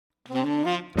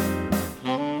Hello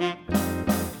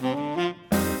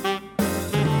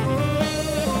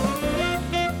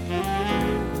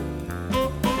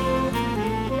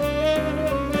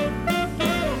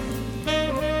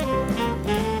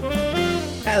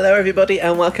everybody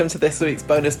and welcome to this week's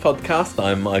bonus podcast.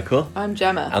 I'm Michael. I'm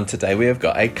Gemma. And today we have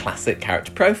got a classic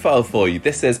character profile for you.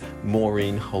 This is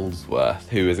Maureen Holdsworth,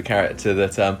 who is a character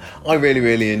that I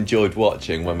really enjoyed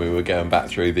watching when we were going back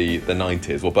through the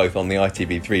 90s. Well, both on the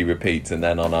ITV3 repeats and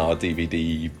then on our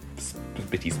DVD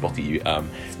spotty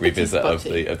revisit of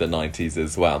the 90s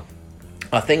as well.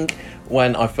 I think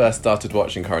when I first started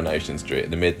watching Coronation Street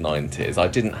in the mid-90s, I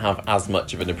didn't have as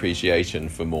much of an appreciation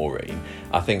for Maureen.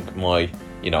 I think I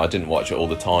didn't watch it all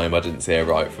the time. I didn't see her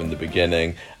right from the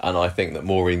beginning. And I think that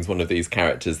Maureen's one of these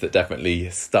characters that definitely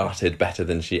started better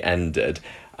than she ended.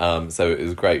 So it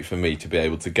was great for me to be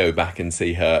able to go back and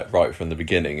see her right from the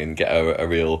beginning and get a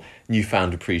real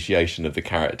newfound appreciation of the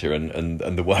character and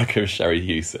the work of Sherry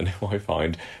Hewson, who I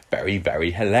find very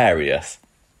very hilarious.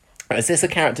 Is this a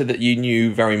character that you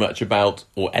knew very much about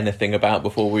or anything about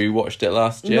before we watched it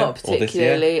last year? Not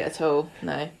particularly at all,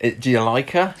 no. Do you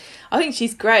like her? I think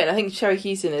she's great. I think Sherry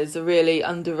Hewson is a really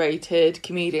underrated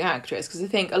comedic actress because I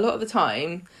think a lot of the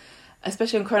time,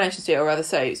 especially on Coronation Street or other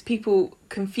soaps, people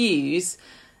confuse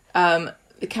the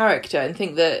character and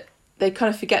think that they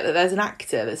kind of forget that there's an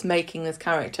actor that's making this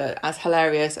character as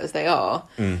hilarious as they are.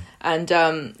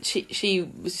 And she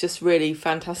was just really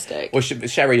fantastic. Well,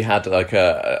 Sherry had like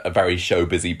a very show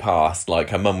busy past. Like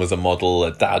her mum was a model,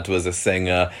 her dad was a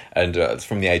singer, and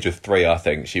from the age of 3, I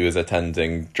think, she was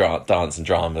attending dance and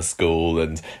drama school,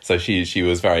 and so she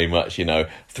was very much,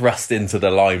 thrust into the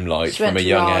limelight from a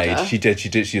young age. She did.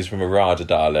 She was from a RADA,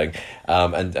 darling,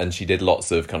 and she did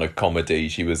lots of kind of comedy.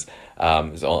 She was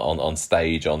on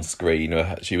stage, on screen.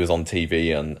 She was on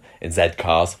TV and in Z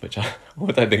Cars, which I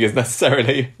don't think is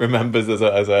necessarily remembers as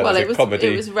a comedy.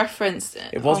 It was referenced.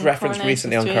 It was referenced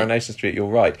recently on Coronation Street. You're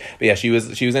right, but yeah, she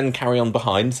was in Carry On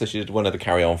Behind, so she did one of the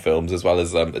Carry On films as well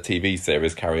as a TV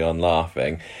series, Carry On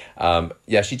Laughing.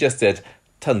 She just did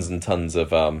tons and tons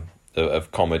of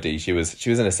comedy. She was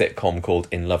in a sitcom called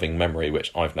In Loving Memory,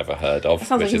 which I've never heard of. That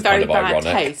sounds which like is very kind of bad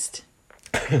ironic. taste.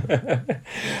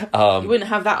 You wouldn't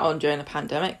have that on during a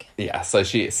pandemic. Yeah, so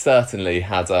she certainly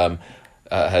had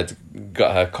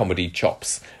got her comedy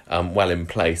chops well in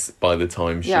place by the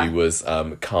time she was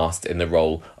cast in the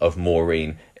role of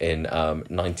Maureen in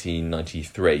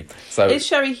 1993. So is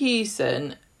Sherry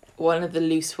Hewson one of the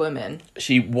loose women?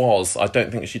 She was. I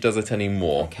don't think she does it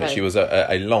anymore. Okay. But she was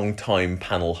a long-time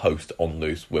panel host on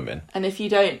Loose Women. And if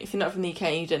you're not from the UK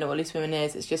and you don't know what Loose Women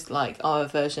is, it's just like our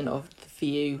version of The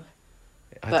View.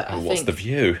 What's The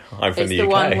View? I'm from the UK. It's the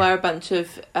one where a bunch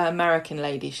of American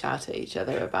ladies shout at each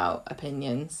other about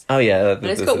opinions. Oh, yeah. And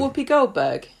it's got Whoopi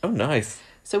Goldberg. Oh, nice.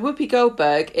 So Whoopi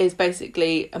Goldberg is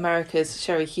basically America's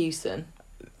Sherry Hewson.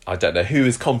 I don't know who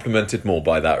is complimented more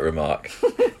by that remark.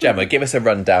 Gemma, give us a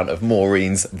rundown of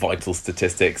Maureen's vital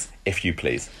statistics, if you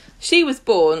please. She was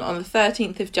born on the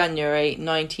 13th of January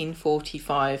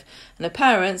 1945, and her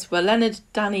parents were Leonard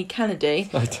Danny Kennedy.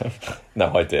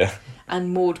 No idea.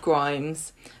 And Maud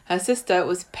Grimes. Her sister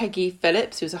was Peggy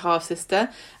Phillips, who was a half-sister,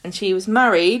 and she was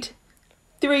married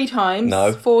 4 times.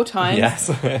 Yes.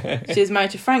 She was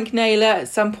married to Frank Naylor at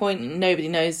some point, nobody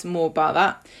knows more about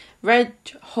that. Reg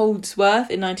Holdsworth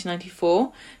in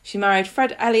 1994. She married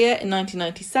Fred Elliott in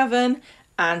 1997.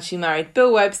 And she married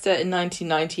Bill Webster in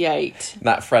 1998.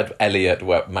 That Fred Elliott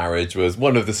marriage was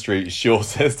one of the street's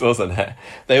shortest, wasn't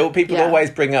it? People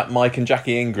always bring up Mike and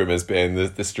Jackie Ingram as being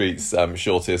the street's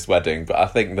shortest wedding, but I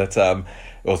think that,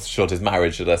 or shortest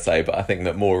marriage, should I say, but I think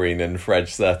that Maureen and Fred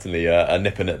certainly are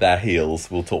nipping at their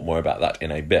heels. We'll talk more about that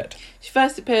in a bit. She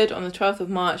first appeared on the 12th of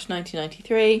March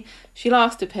 1993. She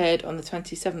last appeared on the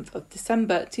 27th of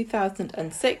December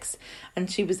 2006, and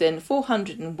she was in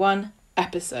 401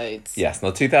 episodes. Yes,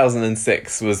 now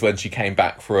 2006 was when she came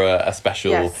back for a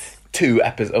special 2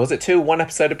 episodes. Was it 1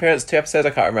 episode appearance? 2 episodes? I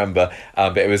can't remember.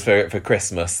 But it was for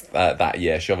Christmas that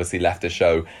year. She obviously left the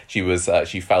show. She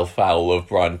fell foul of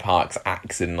Brian Park's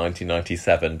axe in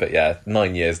 1997. But yeah,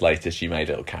 9 years later, she made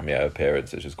a little cameo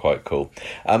appearance, which was quite cool.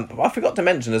 I forgot to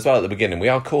mention as well at the beginning, we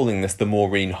are calling this the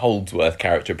Maureen Holdsworth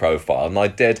character profile. And I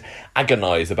did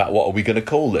agonise about what are we going to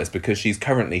call this, because she's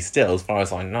currently still, as far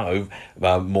as I know,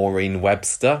 Maureen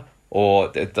Webster. Or,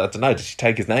 I don't know, did she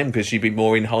take his name? Because she'd be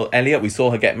Maureen Elliott. We saw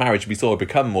her get married. We saw her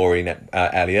become Maureen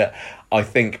Elliott. I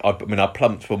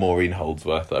plumped for Maureen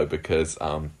Holdsworth, though, because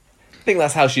I think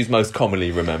that's how she's most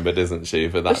commonly remembered, isn't she?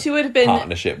 For that she would have been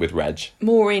partnership with Reg.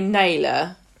 Maureen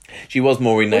Naylor. She was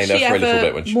Maureen Naylor for a little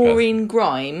bit when she Maureen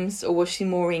Grimes, or was she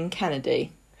Maureen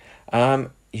Kennedy?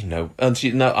 and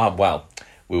she no. Well,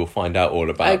 we will find out all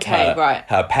about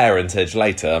her parentage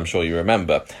later. I'm sure you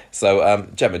remember. So,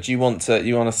 Gemma, do you want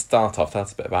to start off? Tell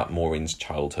us a bit about Maureen's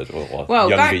childhood or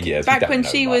younger years. Back when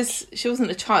she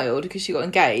wasn't a child because she got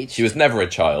engaged. She was never a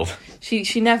child.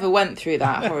 She never went through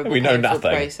that horrible we know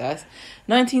nothing. process.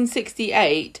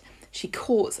 1968. She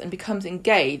courts and becomes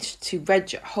engaged to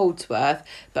Reg Holdsworth,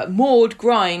 but Maud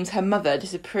Grimes, her mother,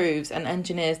 disapproves and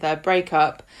engineers their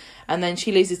breakup. And then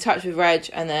she loses touch with Reg,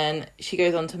 and then she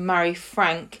goes on to marry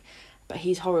Frank, but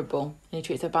he's horrible and he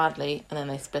treats her badly, and then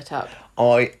they split up.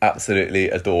 I absolutely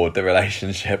adored the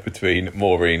relationship between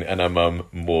Maureen and her mum,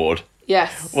 Maud.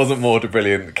 Yes. Wasn't Maud a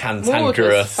brilliant, cantankerous... Maud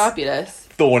was fabulous.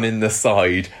 Thorn in the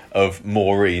side of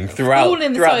Maureen throughout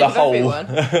the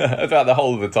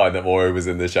whole of the time that Maureen was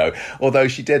in the show. Although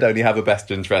she did only have her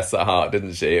best interests at heart,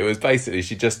 didn't she? It was basically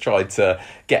she just tried to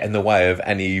get in the way of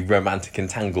any romantic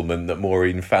entanglement that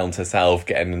Maureen found herself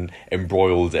getting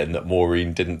embroiled in that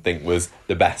Maureen didn't think was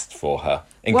the best for her,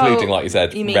 including, like you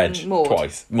said, Reg Maud?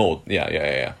 Twice. Maud,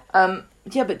 yeah.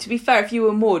 Yeah, but to be fair, if you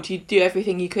were Maud, you'd do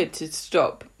everything you could to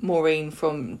stop Maureen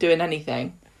from doing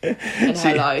anything in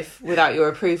her life without your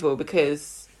approval,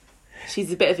 because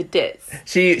she's a bit of a ditz.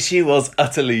 She was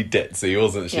utterly ditzy,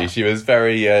 wasn't she? Yeah. She was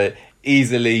very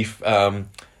easily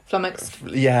flummoxed.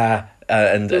 Yeah,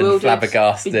 and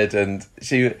flabbergasted, and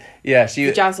she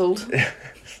bedazzled.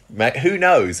 Who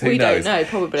knows? We don't know.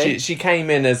 Probably she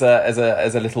came in as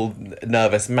a little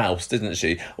nervous mouse, didn't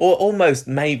she? Or almost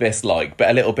Mavis-like, but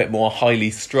a little bit more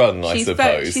highly strung, I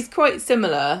suppose. She's quite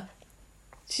similar.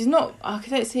 She's not... I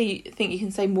think you can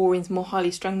say Maureen's more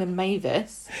highly strung than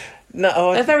Mavis.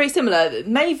 No, they're very similar.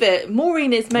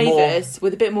 Maureen is Mavis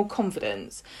with a bit more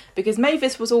confidence, because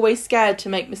Mavis was always scared to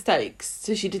make mistakes,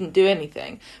 so she didn't do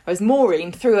anything. Whereas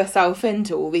Maureen threw herself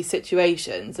into all these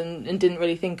situations and didn't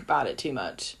really think about it too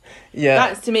much. Yeah.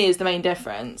 That, to me, is the main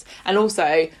difference. And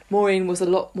also, Maureen was a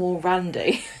lot more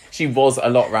randy. She was a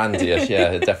lot randier,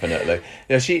 yeah, definitely.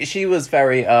 Yeah, she was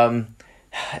very...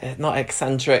 not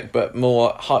eccentric, but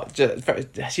more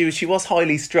she was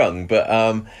highly strung,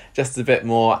 but just a bit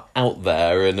more out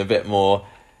there and a bit more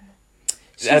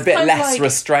less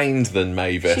restrained than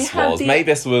Mavis was.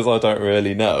 Mavis was, I don't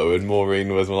really know, and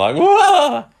Maureen was more like,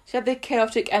 whoa! She had the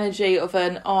chaotic energy of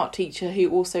an art teacher who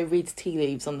also reads tea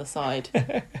leaves on the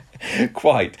side.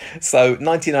 Quite. So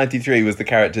 1993 was the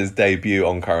character's debut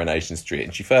on Coronation Street,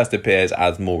 and she first appeared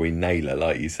as Maureen Naylor,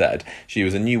 like you said. She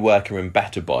was a new worker in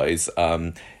Better Buys.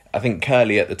 I think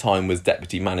Curly at the time was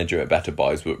deputy manager at Better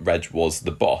Buys, but Reg was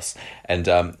the boss. And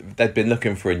they'd been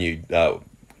looking for a new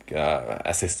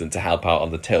assistant to help out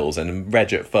on the tills, and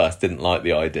Reg at first didn't like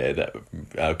the idea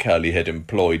that Curly had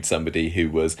employed somebody who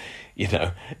was,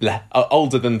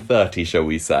 older than 30, shall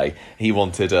we say. He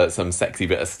wanted some sexy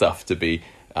bit of stuff to be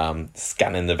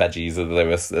scanning the veggies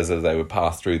as they were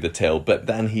passed through the till, but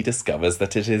then he discovers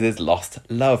that it is his lost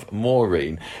love,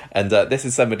 Maureen, and this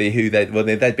is somebody who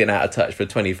they'd been out of touch for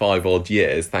 25 odd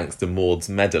years thanks to Maud's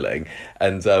meddling,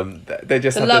 and they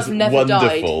just had this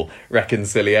wonderful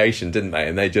reconciliation, didn't they?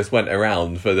 And they just went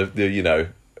around for the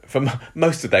for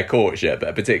most of their courtship,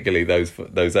 but particularly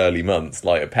those early months,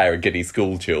 like a pair of giddy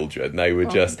school children. They were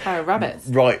just a pair of rabbits.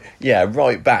 Right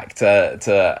back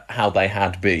to how they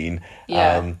had been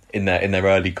in their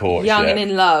early courtship. Young and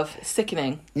in love,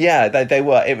 sickening. Yeah, they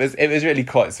were. It was really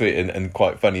quite sweet and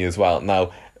quite funny as well.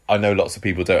 Now, I know lots of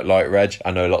people don't like Reg.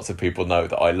 I know lots of people know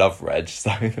that I love Reg.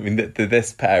 So, I mean,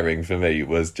 this pairing for me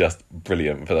was just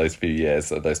brilliant for those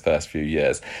first few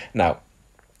years. Now,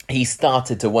 he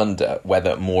started to wonder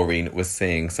whether Maureen was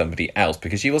seeing somebody else,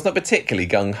 because she was not particularly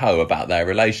gung-ho about their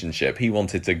relationship. He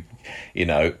wanted to,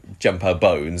 jump her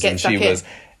bones,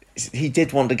 he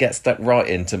did want to get stuck right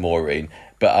into Maureen,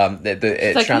 but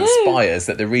it transpires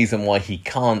that the reason why he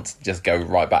can't just go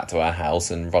right back to her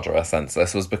house and roger her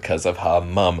senseless was because of her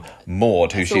mum,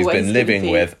 Maud, who she's been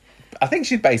living with. I think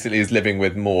she basically is living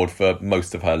with Maud for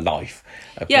most of her life.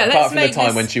 Yeah, apart from the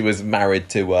time when she was married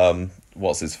to,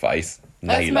 what's his face?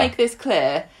 Naylor. Let's make this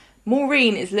clear.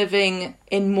 Maureen is living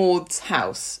in Maud's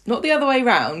house, not the other way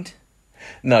round.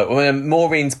 No,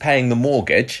 Maureen's paying the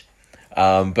mortgage,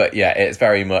 but yeah, it's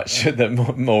very much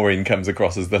that Maureen comes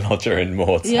across as the lodger in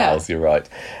Maud's house, you're right.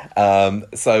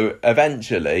 So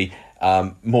eventually,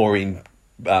 Maureen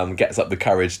gets up the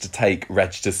courage to take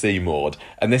Reg to see Maud,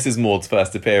 and this is Maud's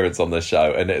first appearance on the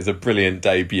show, and it is a brilliant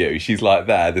debut. She's like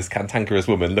this cantankerous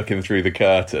woman looking through the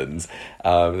curtains,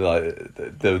 like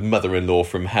the mother-in-law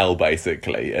from hell,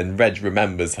 basically, and Reg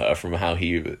remembers her from how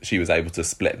she was able to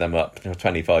split them up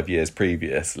 25 years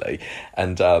previously,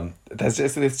 and there's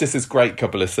just this great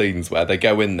couple of scenes where they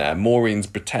go in there. Maureen's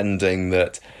pretending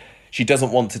that she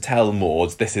doesn't want to tell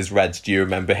Maud, this is Reg, do you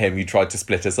remember him? You tried to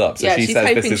split us up. So Yeah, she she's says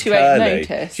this hoping is she won't Curly.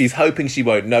 notice. She's hoping she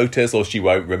won't notice or she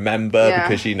won't remember Yeah.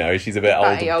 because she knows she's a bit old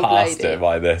Batty and old past lady. it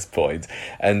by this point.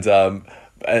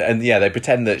 And yeah, they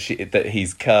pretend that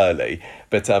he's Curly,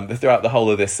 but throughout the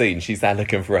whole of this scene, she's there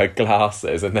looking for her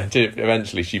glasses, and then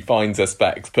eventually she finds her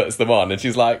specs, puts them on, and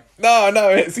she's like, "No,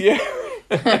 it's you,"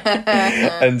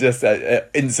 and just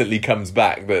instantly comes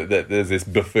back that there's this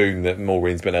buffoon that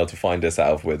Maureen's been able to find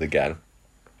herself with again.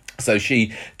 So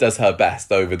she does her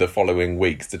best over the following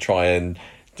weeks to try and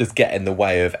just get in the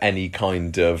way of any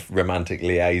kind of romantic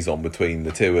liaison between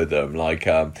the two of them. Like,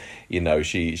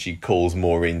 she calls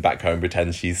Maureen back home,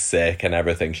 pretends she's sick and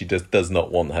everything. She just does not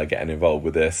want her getting involved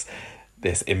with this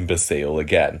imbecile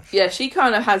again. Yeah, she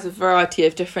kind of has a variety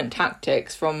of different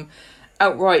tactics, from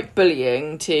outright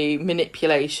bullying to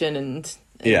manipulation and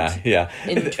Yeah.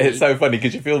 intrigue. It's so funny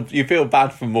because you feel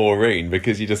bad for Maureen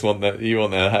because you just want her and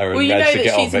Well, you Reg know to that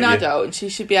get she's on. an adult and she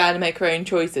should be able to make her own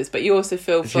choices, but you also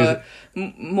feel for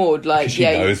Maud, like, she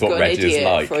knows you've what got an Reg is idiot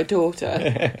like. for a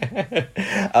daughter.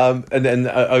 And then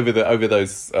over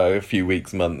those few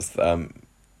weeks, months,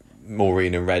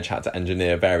 Maureen and Reg had to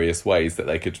engineer various ways that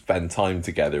they could spend time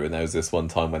together. And there was this one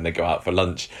time when they go out for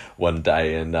lunch one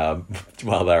day, and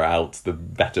while they're out, the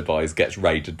Better Buys gets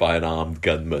raided by an armed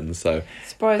gunman. So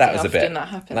Surprising that was often that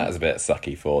happens. That was a bit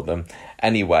sucky for them.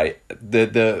 Anyway,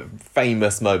 the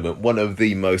famous moment, one of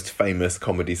the most famous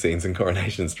comedy scenes in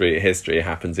Coronation Street history,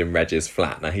 happens in Reg's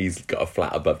flat. Now, he's got a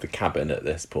flat above the cabin at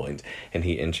this point, and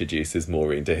he introduces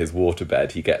Maureen to his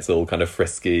waterbed. He gets all kind of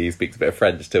frisky, speaks a bit of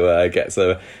French to her, gets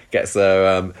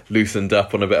her loosened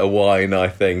up on a bit of wine, I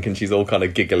think, and she's all kind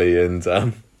of giggly and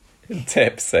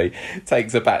tipsy,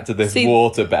 takes her back to this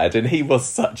waterbed, and he was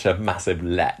such a massive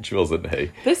lech, wasn't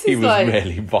he? He was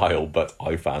really vile, but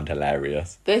I found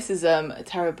hilarious. This is a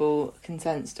terrible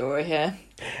consent story here.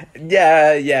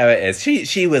 Yeah, it is.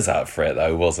 She was up for it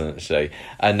though, wasn't she?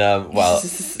 And well,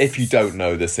 if you don't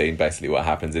know the scene, basically what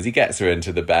happens is he gets her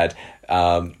into the bed,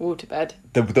 Waterbed.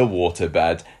 the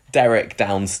waterbed. Derek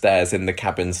downstairs in the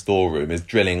cabin storeroom is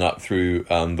drilling up through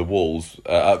the walls,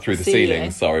 up through the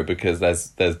ceiling. Sorry, because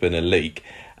there's been a leak.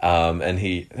 And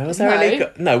he was there a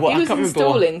leak? No, what? He was I can't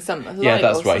installing remember. something. Yeah,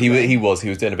 that's right. He was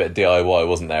doing a bit of DIY,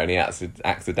 wasn't there? And he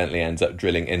accidentally ends up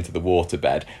drilling into the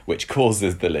waterbed, which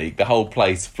causes the leak. The whole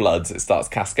place floods. It starts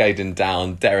cascading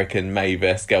down. Derek and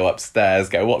Mavis go upstairs.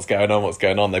 Go, what's going on? What's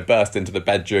going on? They burst into the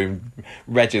bedroom.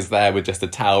 Reg is there with just a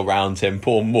towel round him.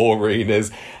 Poor Maureen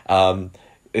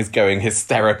is going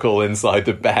hysterical inside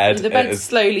the bed. The bed's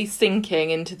slowly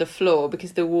sinking into the floor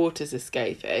because the water's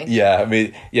escaping. Yeah, I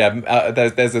mean,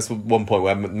 there's this one point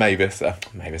where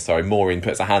Maureen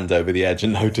puts a hand over the edge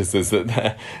and notices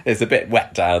that it's a bit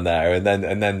wet down there, and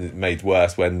then made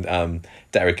worse when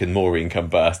Derek and Maureen come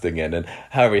bursting in, and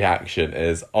her reaction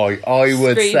is, I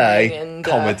would say, and,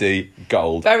 comedy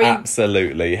gold.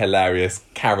 Absolutely hilarious,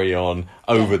 carry on,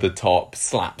 over the top,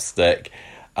 slapstick.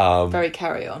 Very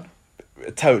carry on.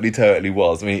 Totally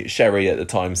was. I mean, Sherry at the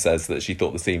time says that she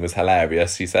thought the scene was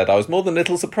hilarious. She said, I was more than a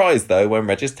little surprised, though, when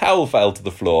Reg's towel fell to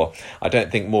the floor. I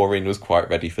don't think Maureen was quite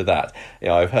ready for that.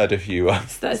 Yeah, I've heard a few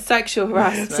That's sexual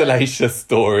harassment. salacious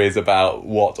stories about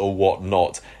what or what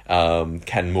not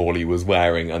Ken Morley was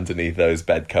wearing underneath those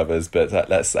bed covers, but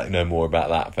let's say no more about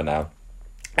that for now.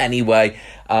 Anyway,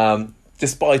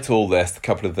 despite all this, a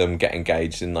couple of them get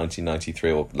engaged in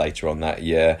 1993 or later on that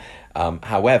year.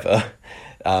 However...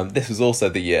 this was also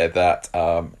the year that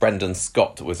Brendan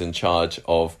Scott was in charge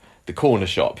of the corner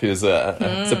shop, who was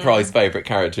a surprise favourite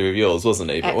character of yours,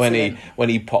 wasn't he? But when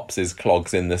he pops his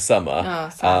clogs in the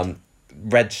summer,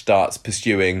 Reg starts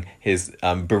pursuing his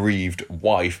bereaved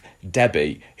wife,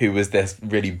 Debbie, who was this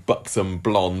really buxom,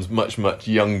 blonde, much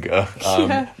younger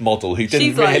model who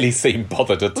didn't really seem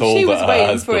bothered at all. She was that her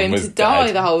waiting for him was to die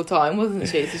dead. the whole time, wasn't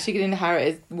she? So she could inherit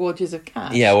his wages of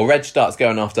cash. Yeah, well, Reg starts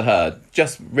going after her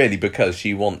just really because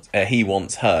he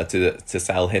wants her to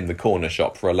sell him the corner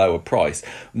shop for a lower price.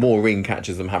 Maureen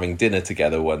catches them having dinner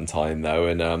together one time, though,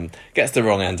 and gets the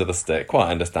wrong end of the stick,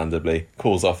 quite understandably,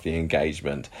 calls off the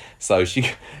engagement. So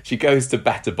she goes to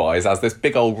Better Buys, has this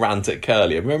big old rant at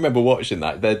Curly. I remember watching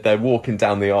that. They're walking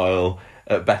down the aisle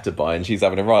at Better Buy, and she's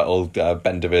having a right old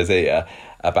bend of his ear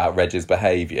about Reg's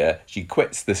behaviour. She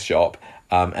quits the shop,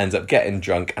 ends up getting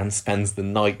drunk and spends the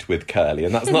night with Curly.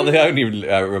 And that's not the only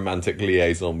romantic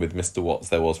liaison with Mr. Watts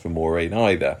there was for Maureen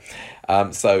either.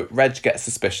 So Reg gets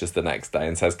suspicious the next day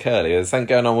and says, Curly, there's something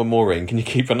going on with Maureen. Can you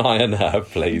keep an eye on her,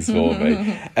 please, for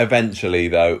me? Eventually,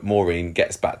 though, Maureen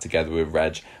gets back together with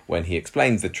Reg when he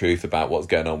explains the truth about what's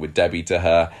going on with Debbie to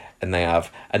her, and they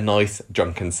have a nice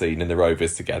drunken scene in the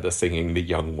Rovers together singing The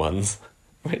Young Ones.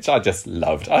 which I just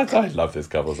loved. I loved this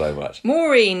couple so much.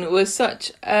 Maureen was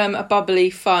such a bubbly,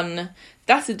 fun...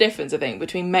 That's the difference, I think,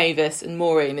 between Mavis and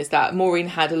Maureen, is that Maureen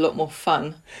had a lot more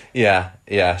fun. Yeah,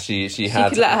 she had...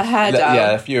 could let her hair down.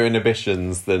 Yeah, fewer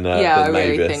inhibitions than I Mavis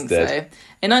really think did. so.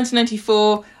 In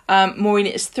 1994, Maureen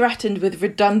is threatened with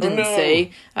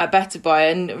redundancy at Better Buy,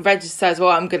 and Reg says, well,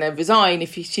 I'm going to resign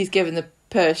if she's given the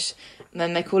push, and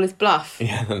then they call his bluff.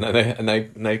 Yeah, and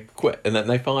they quit, and then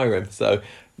they fire him. So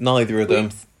neither of them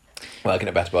working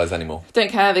at Better Buys anymore.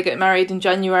 Don't care, they get married in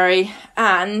January,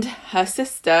 and her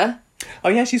sister... Oh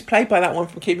yeah, she's played by that one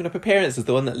from Keeping Up Appearances,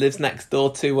 the one that lives next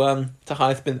door to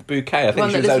Highsmith Bouquet. I think one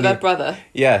she that was lives only with her brother.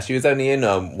 Yeah, she was only in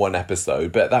one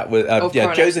episode, but that was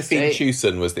Josephine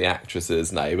Chewson was the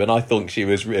actress's name, and I thought she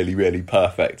was really, really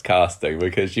perfect casting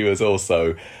because she was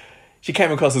also she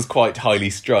came across as quite highly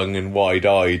strung and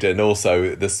wide-eyed, and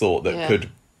also the sort that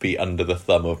could be under the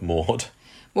thumb of Maud.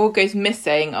 Maud goes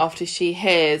missing after she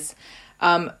hears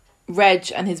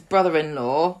Reg and his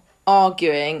brother-in-law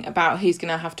arguing about who's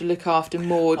going to have to look after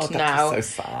Maud now. So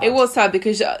sad. It was sad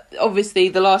because obviously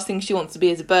the last thing she wants to be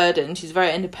is a burden. She's a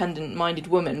very independent-minded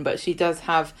woman, but she does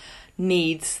have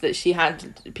needs that she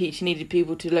needed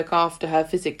people to look after her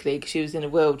physically because she was in a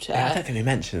wheelchair. Yeah, I don't think we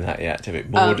mentioned that yet, did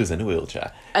we? Maud is in a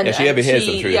wheelchair. And she overhears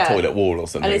them through the toilet wall or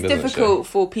something. And it's difficult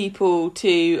for people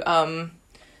to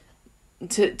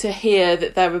hear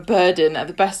that they're a burden at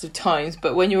the best of times,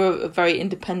 but when you're a very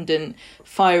independent,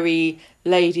 fiery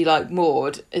lady like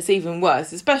Maud, it's even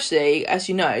worse, especially as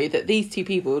you know that these two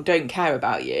people don't care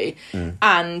about you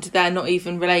and they're not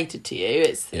even related to you.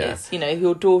 It's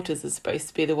your daughters are supposed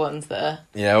to be the ones that are...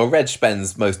 Yeah, well, Reg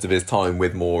spends most of his time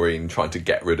with Maureen trying to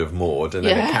get rid of Maud, and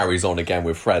then it carries on again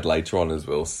with Fred later on, as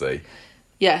we'll see.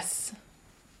 Yes,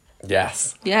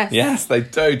 they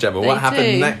do, Gemma. What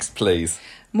happened next, please?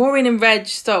 Maureen and Reg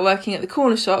start working at the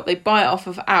corner shop. They buy it off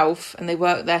of Alf and they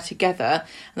work there together.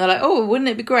 And they're like, oh, wouldn't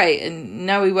it be great? And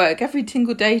now we work every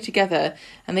single day together.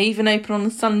 And they even open on the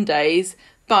Sundays.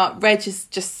 But Reg is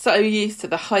just so used to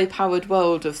the high-powered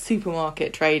world of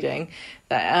supermarket trading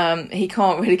that he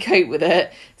can't really cope with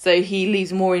it. So he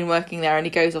leaves Maureen working there and he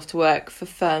goes off to work for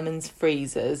Furman's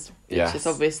Freezers, which is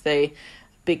obviously...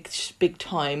 big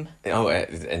time. Oh,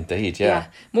 indeed, yeah.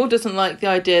 Maud doesn't like the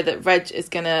idea that Reg is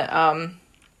going to...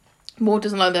 Maud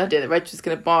doesn't like the idea that Reg is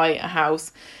going to buy a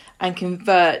house and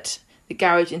convert the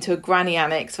garage into a granny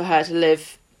annex for her to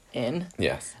live in.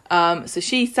 Yes. So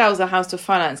she sells her house to a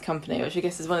finance company, which I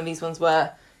guess is one of these ones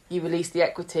where you release the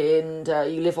equity and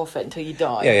you live off it until you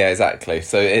die. Yeah, exactly.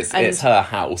 So it's her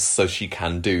house, so she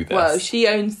can do this. Well,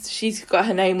 she's got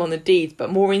her name on the deeds, but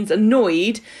Maureen's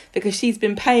annoyed because she's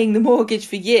been paying the mortgage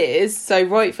for years, so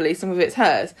rightfully some of it's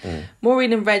hers.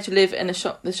 Maureen and Reg live in the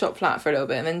shop flat for a little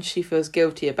bit, and then she feels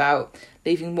guilty about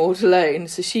leaving Maud alone,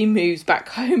 so she moves back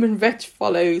home and Reg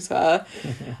follows her.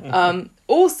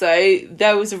 Also,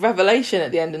 there was a revelation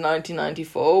at the end of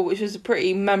 1994, which was a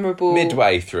pretty memorable...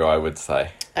 Midway through, I would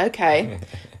say. Okay.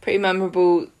 Pretty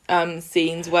memorable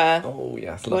scenes where... Oh,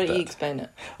 yes, why don't you explain it?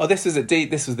 Oh, this was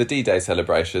the D-Day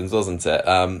celebrations, wasn't it?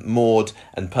 Maud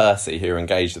and Percy, who were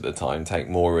engaged at the time, take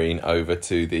Maureen over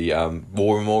to the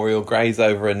War Memorial graves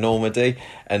over in Normandy.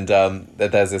 And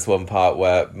there's this one part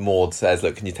where Maud says,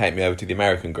 look, can you take me over to the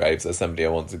American graves? There's somebody I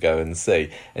want to go and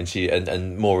see. And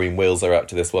and Maureen wheels her up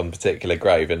to this one particular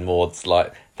grave, and Maud's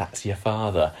like, that's your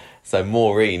father. So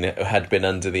Maureen had been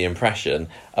under the impression,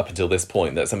 up until this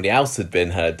point, that somebody else had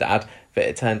been her dad, but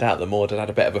it turned out that Maud had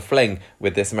a bit of a fling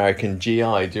with this American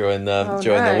GI during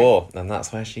the war, and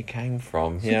that's where she came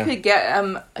from. She could get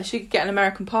an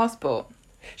American passport.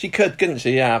 She could, couldn't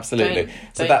she? Yeah, absolutely.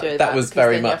 Don't that was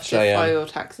very much you have to file your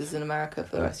taxes in America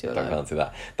for the rest of your life. Don't fancy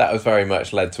that. That was very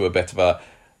much led to a bit of a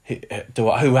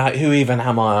who even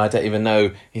am I? I don't even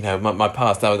know. My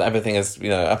past. Everything is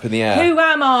up in the air. Who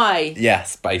am I?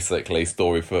 Yes, basically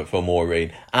story for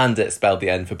Maureen, and it spelled the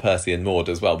end for Percy and Maud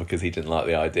as well, because he didn't like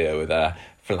the idea with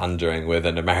philandering with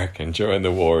an American during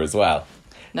the war as well.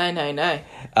 No.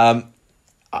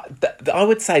 I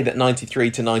would say that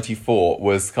 93 to 94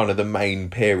 was kind of the main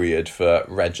period for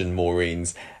Reg and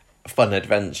Maureen's fun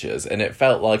adventures, and it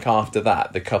felt like after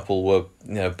that the couple were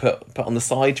put on the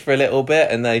side for a little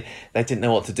bit, and they didn't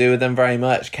know what to do with them very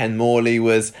much. Ken Morley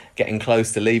was getting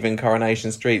close to leaving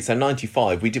Coronation Street, so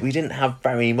 95 we didn't have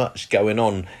very much going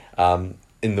on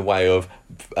in the way of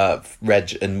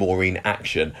Reg and Maureen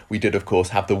action. We did of course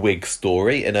have the wig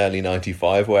story in early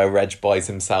 95 where Reg buys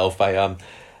himself a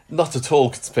not at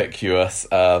all conspicuous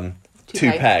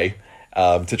toupee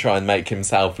to try and make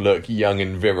himself look young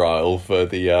and virile for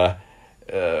the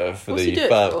for What's the he do it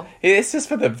firm. for? It's just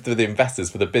for the investors,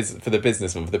 for the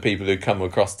businessmen, for the people who come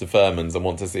across to Furman's and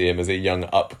want to see him as a young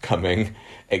upcoming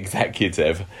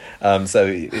executive.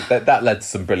 So that led to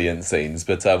some brilliant scenes.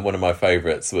 But one of my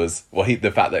favourites was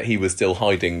the fact that he was still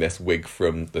hiding this wig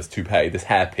from this toupee, this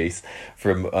hairpiece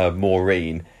from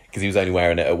Maureen, because he was only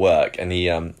wearing it at work, and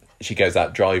she goes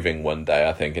out driving one day,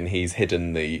 I think, and he's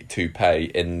hidden the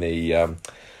toupee in the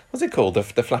what's it called, the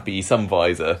flappy sun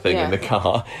visor thing in the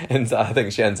car, and I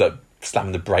think she ends up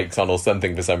slamming the brakes on or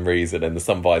something for some reason, and the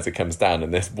sun visor comes down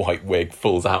and this white wig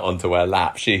falls out onto her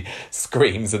lap. She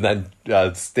screams and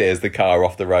then steers the car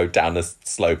off the road down a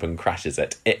slope and crashes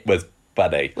it. It was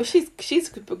funny. Well,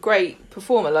 she's a great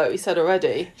performer, like we said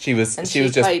already. She was just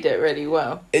played it really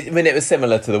well. It was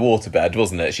similar to The Waterbed,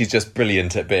 wasn't it? She's just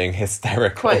brilliant at being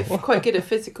hysterical. Quite good at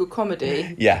physical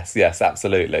comedy. Yes,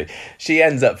 absolutely. She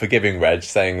ends up forgiving Reg,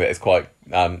 saying that it's quite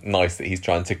nice that he's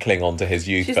trying to cling on to his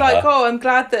youth. She's for like, her. oh, I'm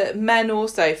glad that men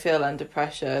also feel under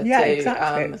pressure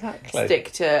exactly.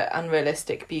 stick to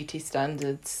unrealistic beauty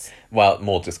standards. Well,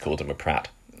 Maud just called him a prat.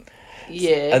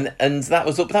 Yeah, and that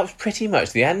was pretty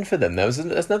much the end for them. There's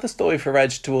another story for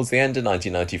Reg towards the end of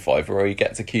 1995 where he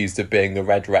gets accused of being a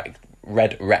red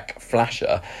wreck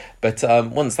flasher, but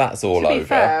once that's all over, to be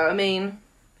fair, I mean,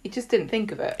 he just didn't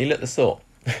think of it. He lit the saw.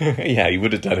 Yeah, he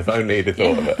would have done if only he'd have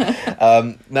thought of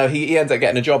it. No, he ends up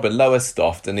getting a job at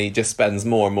Lowestoft, and he just spends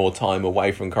more and more time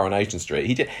away from Coronation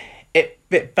Street.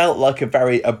 It felt like a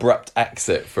very abrupt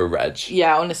exit for Reg.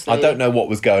 Yeah, honestly. I don't know what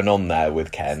was going on there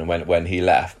with Ken when he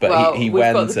left, but he we've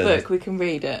went. We've got the book, we can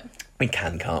read it. We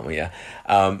can't we? Yeah.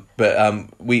 But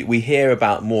we hear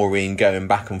about Maureen going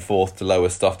back and forth to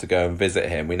Lowestoft to go and visit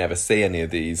him. We never see any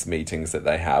of these meetings that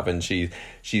they have, and she's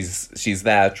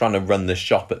there trying to run the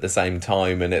shop at the same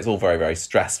time, and it's all very, very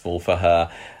stressful for her.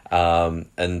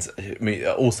 And I mean,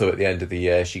 also at the end of the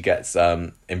year, she gets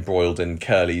embroiled in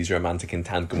Curly's romantic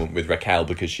entanglement with Raquel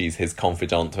because she's his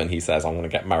confidant when he says, "I'm going to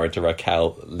get married to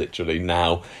Raquel literally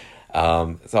now."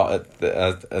 Maureen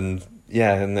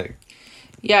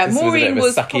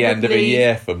was a sucky end of a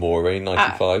year for Maureen,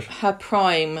 95. Her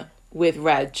prime with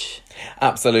Reg.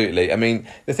 Absolutely. I mean,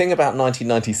 the thing about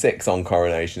 1996 on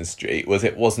Coronation Street was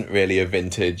it wasn't really a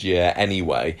vintage year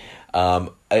anyway.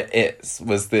 It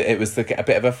was a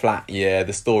bit of a flat year.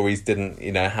 The stories didn't,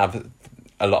 have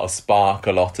a lot of spark,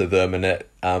 a lot of them, and it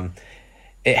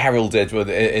heralded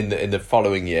in the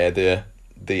following year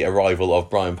the arrival of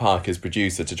Brian Parker's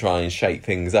producer to try and shake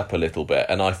things up a little bit.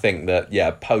 And I think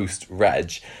that post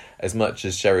Reg, as much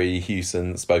as Sherry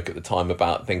Hewson spoke at the time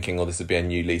about thinking, this would be a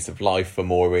new lease of life for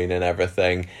Maureen and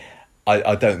everything,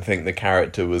 I don't think the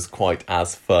character was quite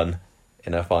as fun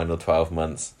in her final 12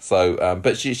 months. So,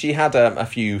 but she had a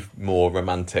few more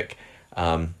romantic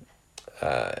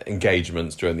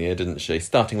engagements during the year, didn't she?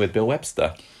 Starting with Bill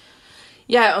Webster.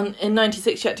 Yeah, in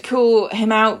 96 she had to call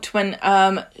him out when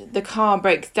the car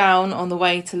breaks down on the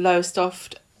way to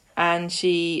Lowestoft, and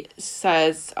she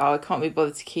says, I can't be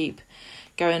bothered to keep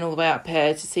going all the way up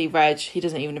here to see Reg. He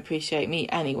doesn't even appreciate me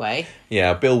anyway.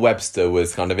 Yeah, Bill Webster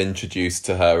was kind of introduced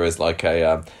to her as like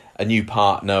a new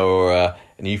partner or a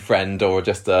new friend or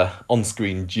just a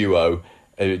on-screen duo,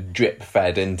 drip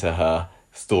fed into her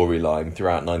storyline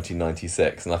throughout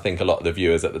 1996, and I think a lot of the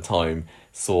viewers at the time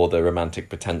saw the romantic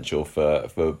potential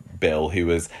for Bill, who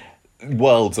was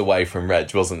worlds away from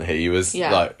Reg, wasn't he? He was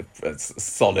like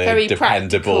solid, very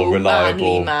dependable,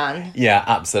 reliable man. Yeah,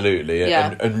 absolutely.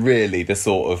 Yeah. And really the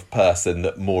sort of person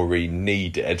that Maureen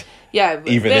needed. Yeah,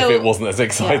 even if it wasn't as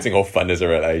exciting or fun as a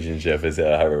relationship as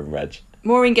her and Reg.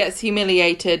 Maureen gets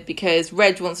humiliated because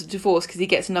Reg wants a divorce because he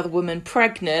gets another woman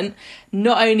pregnant.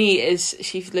 Not only is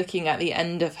she looking at the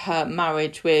end of her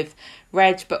marriage with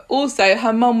Reg, but also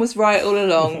her mum was right all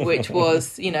along, which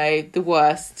was, the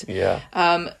worst.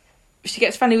 Yeah. She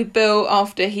gets friendly with Bill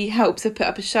after he helps her put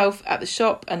up a shelf at the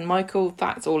shop, and Michael,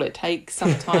 that's all it takes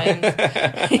sometimes.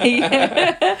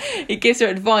 He gives her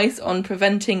advice on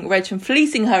preventing Reg from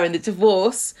fleecing her in the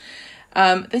divorce.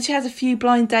 Then she has a few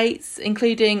blind dates,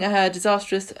 including her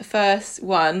disastrous first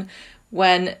one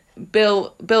when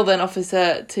Bill then offers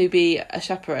her to be a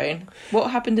chaperone. What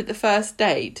happened at the first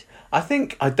date?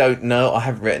 I don't know. I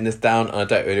haven't written this down and I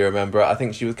don't really remember it. I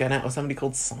think she was going out with somebody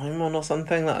called Simon or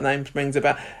something. That name rings a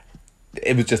bell.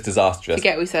 It was just disastrous.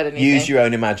 Forget we said anything. Use your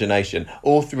own imagination.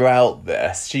 All throughout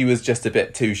this, she was just a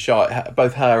bit too shy.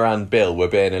 Both her and Bill were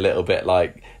being a little bit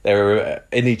like they were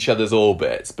in each other's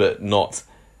orbits, but not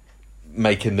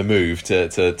making the move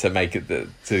to make it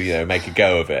make a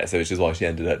go of it. So which is why she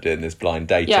ended up doing this blind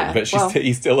dating. Yeah, but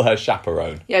he's still her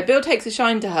chaperone. Yeah, Bill takes a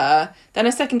shine to her. Then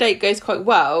a second date goes quite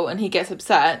well, and he gets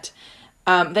upset.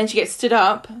 Then she gets stood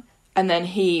up, and then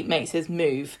he makes his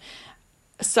move.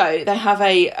 So they have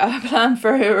a plan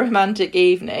for a romantic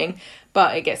evening,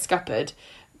 but it gets scuppered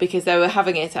because they were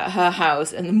having it at her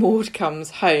house and Maud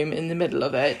comes home in the middle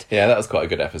of it. Yeah, that was quite a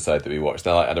good episode that we watched.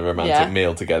 They had a romantic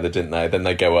meal together, didn't they? Then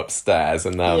they go upstairs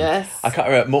and yes. I can't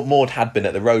remember. Maud had been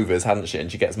at the Rovers, hadn't she?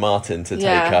 And she gets Martin to take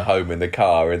her home in the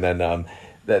car, and then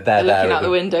they're looking there out the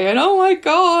window and oh my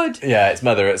god. Yeah, it's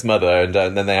mother, and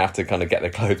then they have to kind of get their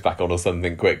clothes back on or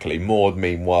something quickly. Maud,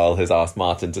 meanwhile, has asked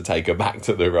Martin to take her back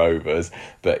to the Rovers,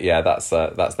 but yeah, that's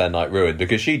their night ruined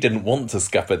because she didn't want to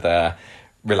scupper their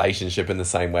relationship in the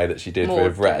same way that she did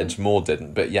with Reg. Maud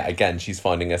didn't, but yeah, again, she's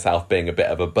finding herself being a bit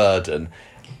of a burden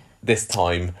this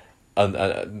time,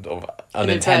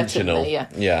 unintentional.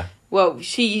 Yeah. Well,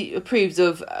 she approves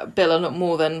of Bill a lot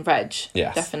more than Reg.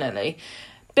 Yes, definitely.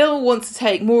 Bill wants to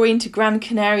take Maureen to Gran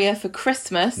Canaria for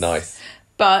Christmas. Nice.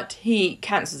 But he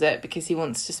cancels it because he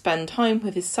wants to spend time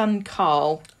with his son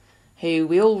Carl, who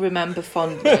we all remember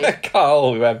fondly.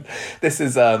 Carl, this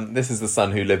is the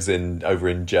son who lives over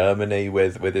in Germany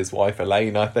with his wife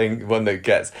Elaine, I think. One that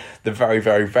gets the very,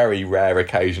 very, very rare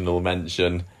occasional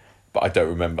mention, but I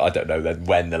don't know then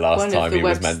when the last time he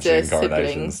was mentioned in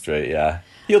Coronation Street. Yeah.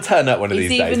 He'll turn up one of these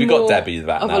days. We've got Debbie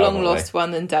that now, of a long-lost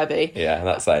one than Debbie. Yeah,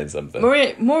 that's saying something.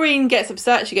 Maureen gets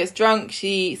upset. She gets drunk.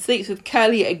 She sleeps with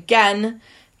Curly again,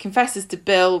 confesses to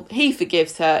Bill. He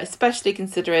forgives her, especially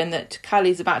considering that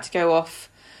Curly's about to go off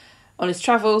on his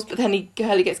travels, but then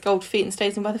Curly gets cold feet and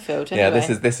stays in Weatherfield. Anyway.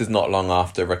 Yeah, this is not long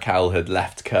after Raquel had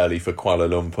left Curly for Kuala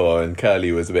Lumpur, and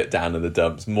Curly was a bit down in the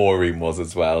dumps. Maureen was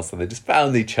as well, so they just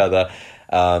found each other.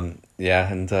 Birds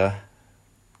and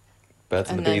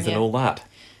the bees and all that.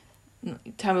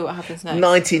 Tell me what happens next.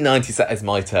 1997 is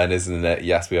my turn, isn't it?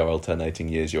 Yes, we are alternating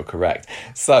years, you're correct.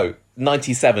 So,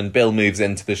 97, Bill moves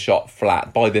into the shop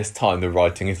flat. By this time, the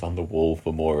writing is on the wall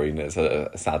for Maureen, it's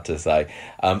sad to say.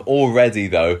 Already,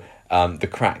 though, the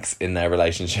cracks in their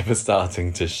relationship are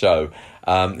starting to show.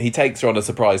 He takes her on a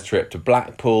surprise trip to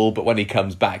Blackpool, but when he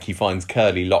comes back, he finds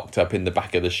Curly locked up in the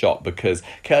back of the shop because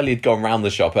Curly had gone round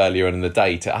the shop earlier in the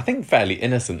day to, I think fairly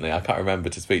innocently, I can't remember,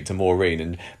 to speak to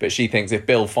Maureen, but she thinks if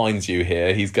Bill finds you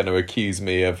here, he's going to accuse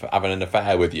me of having an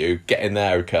affair with you. Get in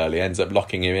there, Curly. Ends up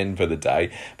locking him in for the day.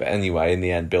 But anyway, in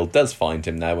the end, Bill does find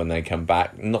him there when they come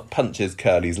back, punches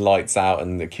Curly's lights out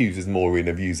and accuses Maureen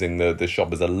of using the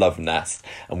shop as a love nest.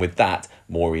 And with that,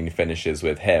 Maureen finishes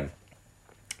with him.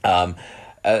 Then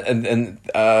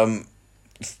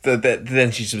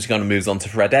she just kind of moves on to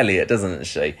Fred Elliott, doesn't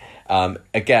she?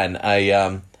 Again,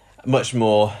 a much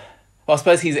more. Well, I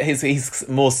suppose he's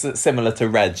more similar to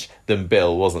Reg than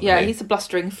Bill, wasn't he? Yeah, he's a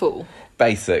blustering fool.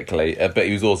 Basically, but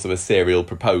he was also a serial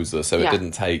proposer, so it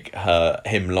didn't take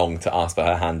him long to ask for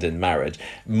her hand in marriage.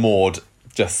 Maud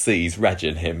just sees Reg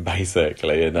in him,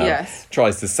 basically, and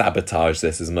tries to sabotage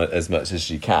this as much as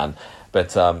she can.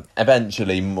 But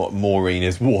eventually, Maureen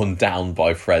is worn down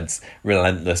by Fred's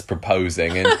relentless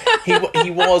proposing, and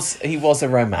he was a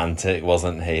romantic,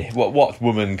 wasn't he? What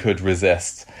woman could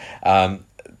resist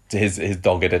his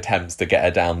dogged attempts to get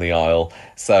her down the aisle?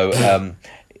 So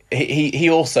he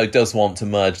also does want to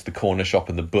merge the corner shop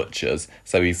and the butcher's,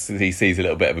 so he sees a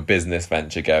little bit of a business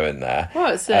venture going there.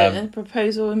 Well, it's a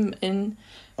proposal in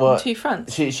two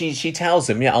fronts. She tells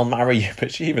him, I'll marry you,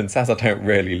 but she even says, I don't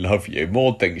really love you.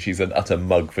 Maud thinks she's an utter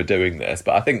mug for doing this,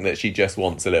 but I think that she just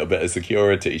wants a little bit of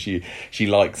security. She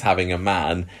likes having a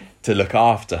man to look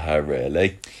after her,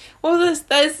 really. Well,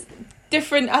 there's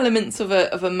different elements of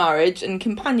a marriage, and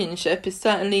companionship is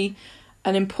certainly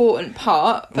an important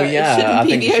part, but it shouldn't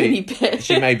be the only bit.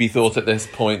 She maybe thought at this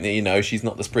point that, she's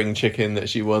not the spring chicken that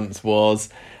she once was.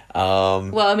 A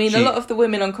lot of the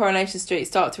women on Coronation Street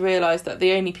start to realise that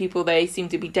the only people they seem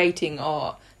to be dating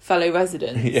are fellow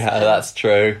residents. Yeah, that's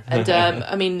true.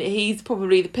 And he's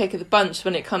probably the pick of the bunch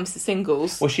when it comes to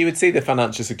singles. Well, she would see the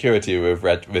financial security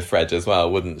with Fred as well,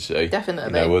 wouldn't she?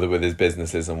 Definitely. With his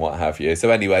businesses and what have you.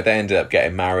 So anyway, they ended up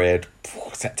getting married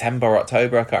September or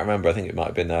October, I can't remember. I think it might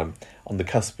have been on the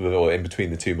cusp of, or in between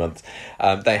the 2 months.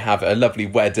 They have a lovely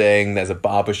wedding. There's a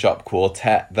barbershop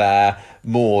quartet there.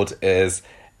 Maud is...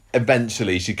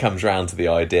 Eventually, she comes round to the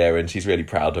idea, and she's really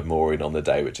proud of Maureen on the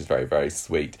day, which is very, very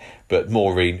sweet. But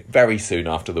Maureen, very soon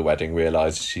after the wedding,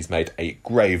 realises she's made a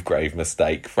grave, grave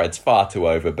mistake. Fred's far too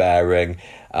overbearing.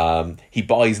 He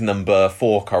buys number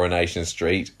 4 Coronation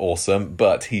Street, awesome,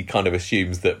 but he kind of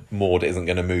assumes that Maud isn't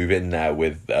going to move in there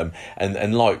with them.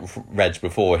 And like Reg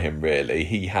before him, really,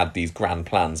 he had these grand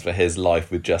plans for his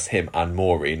life with just him and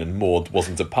Maureen, and Maud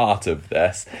wasn't a part of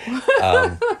this.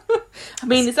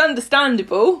 It's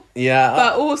understandable. Yeah.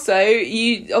 But also,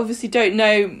 you obviously don't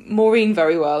know Maureen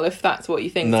very well if that's what you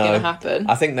think is going to happen.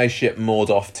 I think they ship Maud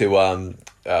off to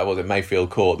was it Mayfield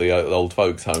Court, the old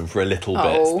folks' home, for a little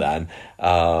bit then.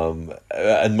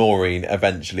 And Maureen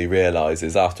eventually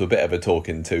realises, after a bit of a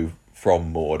talking to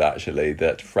from Maud, actually,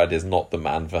 that Fred is not the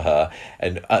man for her.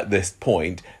 And at this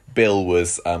point, Bill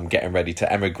was getting ready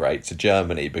to emigrate to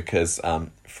Germany because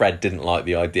Fred didn't like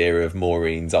the idea of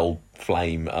Maureen's old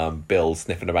flame Bill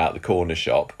sniffing about the corner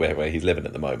shop where he's living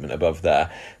at the moment above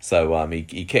there. So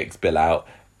he kicks Bill out.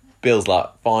 Bill's like,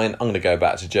 fine, I'm going to go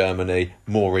back to Germany.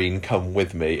 Maureen, come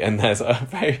with me. And there's a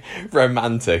very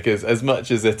romantic, as much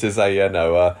as it is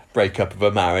a breakup of a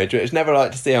marriage, which I never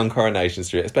like to see on Coronation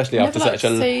Street, especially after such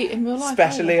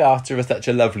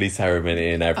a lovely ceremony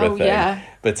and everything. Oh, yeah.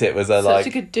 But it was such a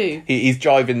good do. He's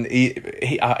driving.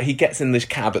 He gets in this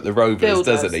cab at the Rovers,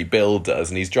 doesn't he? Bill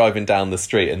does, and he's driving down the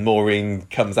street, and Maureen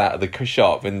comes out of the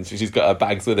shop, and she's got her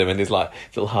bags with him, and his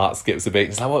little heart skips a beat.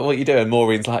 He's like, "What are you doing?"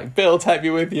 Maureen's like, "Bill, take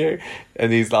me with you,"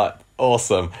 and he's like,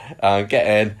 "Awesome, get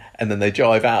in," and then they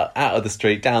drive out of the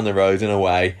street, down the road, and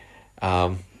away.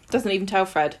 Doesn't even tell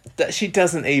Fred. She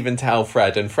doesn't even tell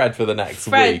Fred, and Fred for the next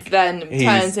week. Fred then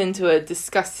turns into a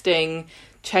disgusting,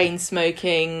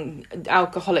 chain-smoking,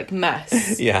 alcoholic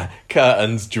mess. Yeah,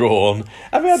 curtains drawn.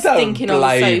 I mean, I don't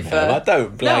blame him. I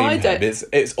don't blame him.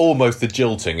 It's almost a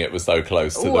jilting. It was so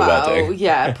close to the wedding. Oh,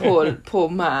 yeah, poor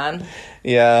man.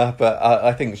 Yeah, but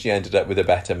I think she ended up with a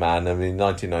better man. I mean, in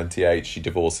 1998, she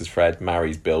divorces Fred,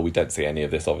 marries Bill. We don't see any of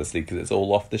this, obviously, because it's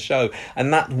all off the show.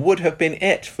 And that would have been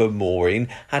it for Maureen,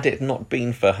 had it not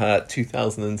been for her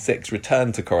 2006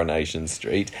 return to Coronation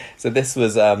Street. So this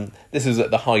was at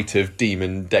the height of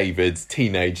Demon David's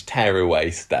teenage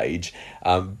tearaway stage.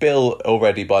 Bill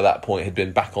already by that point had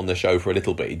been back on the show for a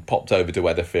little bit. He'd popped over to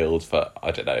Weatherfield for,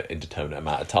 I don't know, indeterminate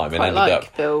amount of time. I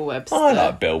like Bill Webster. I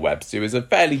like Bill Webster. He was a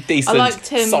fairly decent,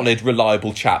 solid,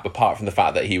 reliable chap, apart from the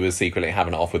fact that he was secretly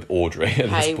having it off with Audrey at this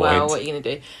point. Hey, well, what are you going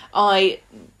to do? I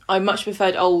much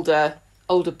preferred older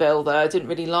Bill, though. I didn't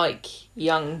really like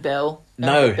young Bill.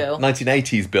 No, Bill.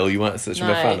 1980s Bill, you weren't such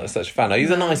a fan.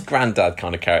 He's a nice granddad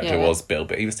kind of character, was Bill,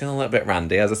 but he was still a little bit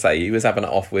randy. As I say, he was having it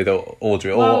off with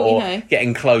Audrey, or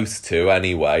getting close to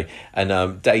anyway.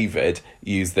 And David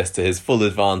used this to his full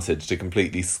advantage to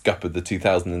completely scupper the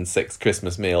 2006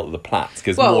 Christmas meal at the Platts,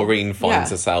 because Maureen finds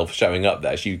herself showing up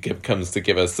there. She comes to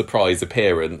give a surprise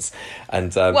appearance.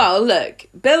 And look,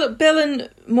 Bill and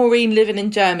Maureen living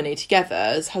in Germany together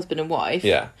as husband and wife.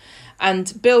 Yeah.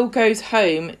 And Bill goes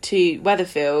home to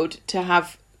Weatherfield to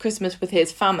have Christmas with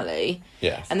his family.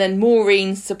 Yes. And then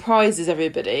Maureen surprises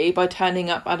everybody by turning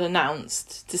up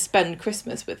unannounced to spend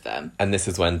Christmas with them. And this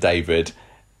is when David...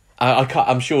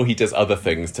 I'm sure he does other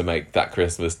things to make that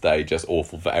Christmas day just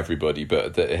awful for everybody,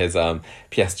 but his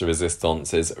pièce de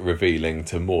résistance is revealing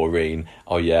to Maureen,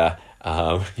 oh yeah,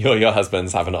 your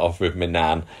husband's having it off with my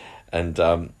nan.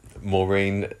 And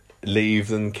Maureen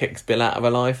leaves and kicks Bill out of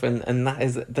her life, and that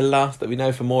is the last that we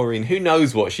know for Maureen. Who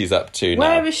knows what she's up to now?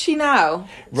 Where is she now?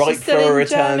 Right for a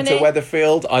return to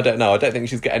Weatherfield? I don't know. I don't think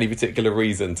she's got any particular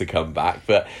reason to come back,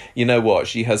 but you know what?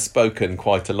 She has spoken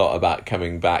quite a lot about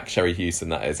coming back, Sherry Houston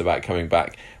that is, about coming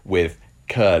back with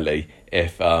Curly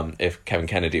if Kevin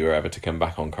Kennedy were ever to come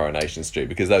back on Coronation Street,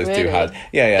 because those two had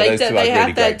those two had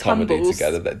really great comedy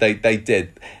together. They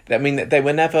did. I mean, they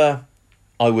were never...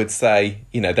 I would say,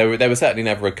 they were certainly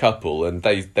never a couple, and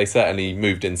they certainly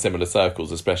moved in similar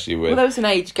circles, especially with... Well, there was an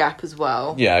age gap as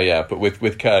well. Yeah, but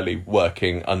with Curly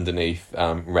working underneath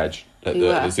Reg at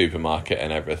the supermarket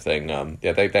and everything,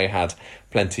 they had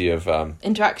plenty of...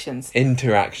 interactions.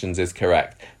 Interactions is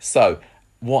correct. So...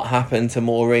 what happened to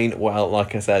Maureen? Well,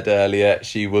 like I said earlier,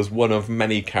 she was one of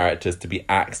many characters to be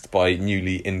axed by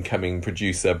newly incoming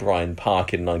producer Brian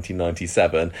Park in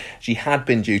 1997. She had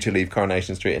been due to leave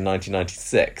Coronation Street in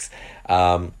 1996.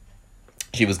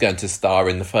 She was going to star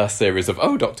in the first series of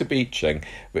Oh, Dr. Beeching,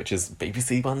 which is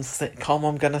BBC One sitcom,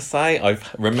 I'm going to say. I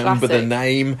remember the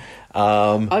name.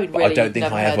 I don't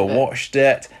think I ever watched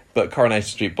it. But Coronation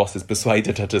Street bosses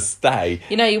persuaded her to stay.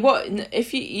 You know what?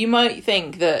 If you might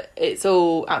think that it's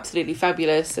all absolutely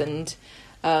fabulous and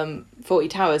 40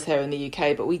 Towers here in the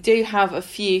UK, but we do have a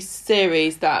few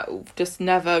series that just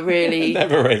never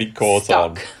really caught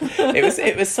stuck. On.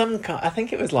 It was some kind. I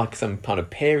think it was like some kind of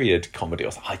period comedy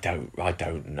or something. I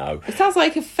don't know. It sounds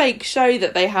like a fake show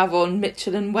that they have on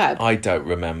Mitchell and Webb. I don't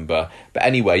remember. But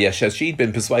anyway, yeah, she'd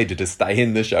been persuaded to stay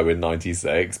in the show in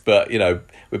 96, but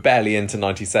we're barely into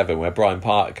 97 where Brian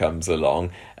Park comes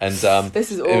along, And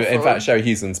This is awful. in fact, Sherry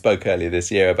Houston spoke earlier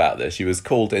this year about this. She was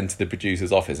called into the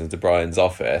producer's office, into Brian's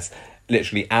office,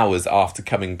 literally hours after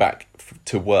coming back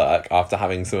to work after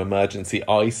having some emergency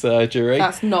eye surgery.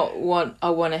 That's not what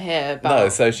I want to hear about. No,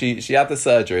 so she had the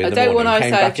surgery in the morning, eye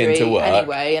came back surgery into work.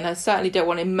 anyway, and I certainly don't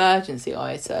want emergency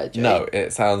eye surgery. No,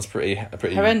 it sounds pretty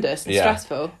horrendous and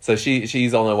stressful. So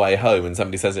she's on her way home, and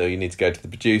somebody says, "Oh, you need to go to the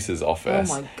producer's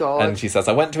office." Oh my God. And she says,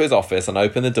 "I went to his office and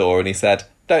opened the door, and he said,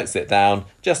 'Don't sit down,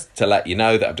 just to let you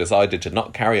know that I've decided to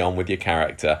not carry on with your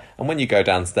character. And when you go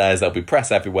downstairs, there'll be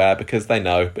press everywhere because they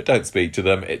know, but don't speak to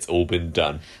them. It's all been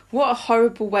done.'" What a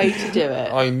horrible way to do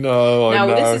it. I know. Now,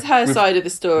 this is her side of the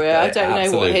story. I don't know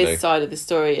what Absolutely. his side of the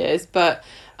story is, but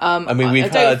I mean, we've I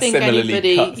don't heard think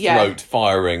similarly cutthroat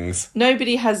firings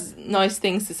nobody has nice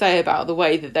things to say about the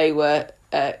way that they were.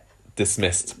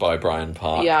 dismissed by Brian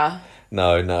Park. Yeah.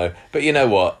 No. But you know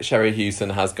what? Sherry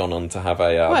Houston has gone on to have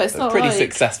a pretty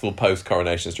successful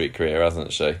post-Coronation Street career,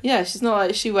 hasn't she? Yeah, she's not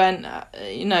like she went,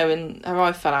 and her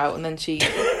eye fell out and then she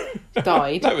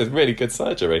died. That was really good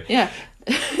surgery. Yeah.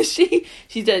 She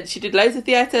did loads of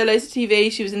theatre, loads of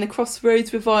TV. She was in the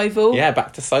Crossroads revival. Yeah,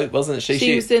 back to soap, wasn't she?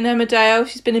 She was in Emmerdale.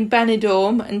 She's been in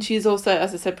Benidorm, and she's also,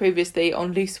 as I said previously,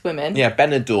 on Loose Women. Yeah,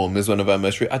 Benidorm is one of her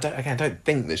most. I don't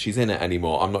think that she's in it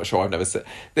anymore. I'm not sure. I've never seen.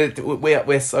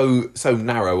 We're so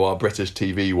narrow our British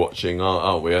TV watching,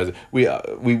 aren't we?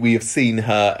 We have seen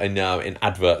her in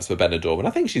adverts for Benidorm, and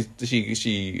I think she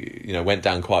went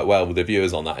down quite well with the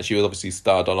viewers on that. And she was obviously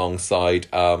starred alongside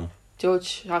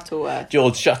George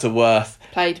Shuttleworth.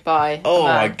 Played by... Oh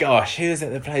my gosh, who is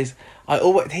it that plays...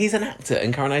 he's an actor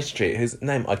in Coronation Street whose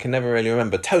name I can never really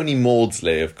remember. Tony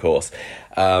Maudsley, of course.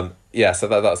 So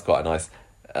that's quite nice.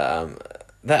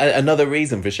 Another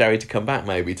reason for Sherry to come back,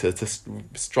 maybe, to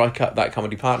strike up that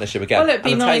comedy partnership again. Well, it'd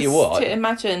be and nice to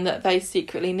imagine that they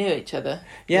secretly knew each other.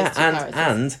 Yeah,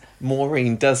 and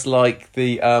Maureen does like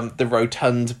the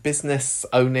rotund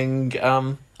business-owning...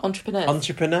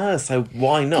 entrepreneurs, so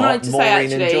why not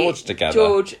Maureen and George together?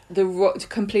 George,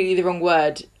 completely the wrong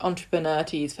word, entrepreneur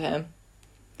to use for him.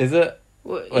 Is it?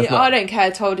 Well, I don't care.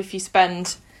 Told if you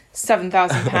spend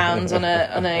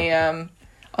 £7,000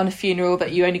 on a funeral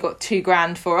that you only got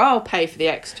 $2,000 for, I'll pay for the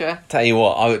extra. Tell you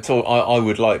what, I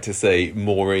would like to see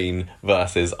Maureen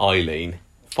versus Eileen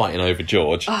fighting over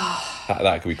George.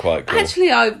 That could be quite cool.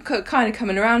 Actually, I'm kind of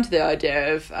coming around to the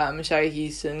idea of Sherry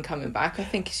Houston coming back. I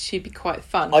think she'd be quite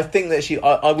fun. I think that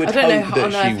I would hope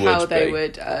that she would how they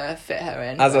would fit her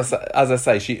in. As I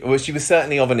say, she was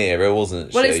certainly of an era,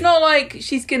 wasn't she? Well, it's not like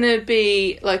she's going to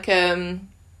be like a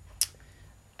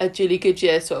Julie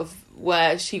Goodyear sort of,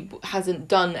 where she hasn't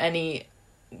done any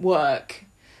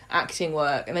acting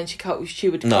work, and then she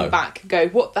would come back and go,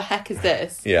 "What the heck is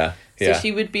this?" Yeah. So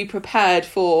she would be prepared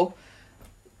for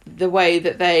the way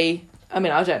that they... I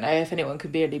mean, I don't know if anyone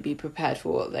could really be prepared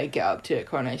for what they get up to at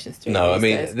Coronation Street. No, I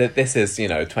mean, this is,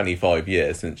 25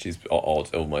 years since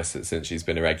since she's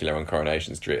been a regular on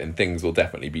Coronation Street, and things will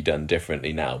definitely be done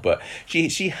differently now. But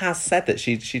she has said that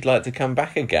she'd like to come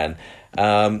back again.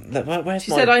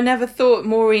 She said, "I never thought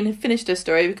Maureen had finished her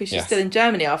story because she's still in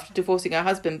Germany after divorcing her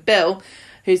husband, Bill,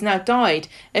 who's now died.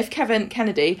 If Kevin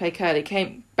Kennedy, played Curly,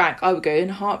 came back, I would go in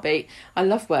a heartbeat. I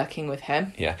love working with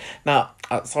him." Yeah. Now,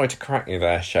 sorry to correct you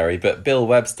there, Sherry, but Bill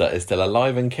Webster is still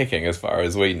alive and kicking as far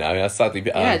as we know. Sadly,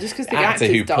 just because the actor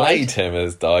who died. played him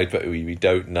has died, but we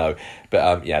don't know.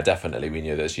 But definitely we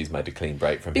knew that she's made a clean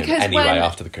break from him anyway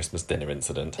after the Christmas dinner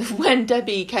incident. When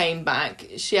Debbie came back,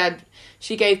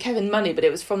 she gave Kevin money, but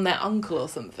it was from their uncle or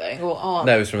something, or aunt.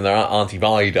 No, it was from their Auntie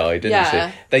Vi died,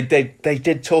 didn't she? They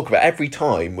did talk about every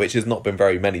time, which has not been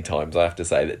very many times, I have to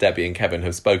say, that Debbie and Kevin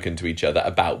have spoken to each other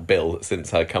about Bill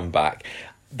since her comeback.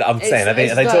 Are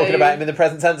they talking about him in the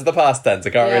present tense or the past tense? I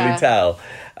can't really tell.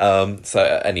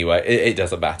 Anyway, it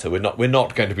doesn't matter. We're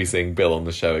not going to be seeing Bill on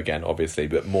the show again, obviously,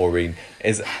 but Maureen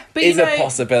is a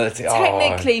possibility.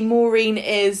 Technically, Maureen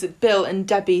is Bill and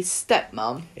Debbie's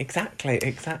stepmom. Exactly.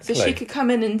 So she could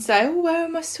come in and say, "Oh, where are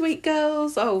my sweet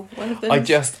girls? Oh, one of them." I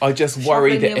just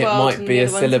worry that it might be a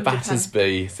Cilla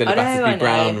Battersby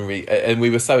Brown, and we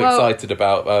were so excited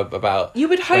about. You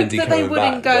would hope Wendy that they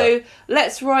wouldn't back,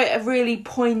 let's write a really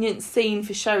poignant scene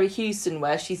for Sherry Houston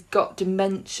where she's got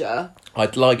dementia.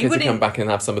 I'd like her to come back and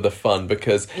have some of the fun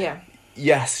because,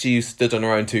 yes, she stood on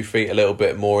her own 2 feet a little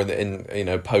bit more in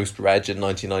post-Reg in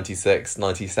 1996,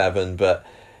 97, but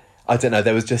I don't know,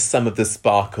 there was just some of the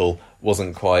sparkle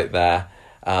wasn't quite there.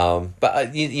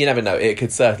 But you never know, it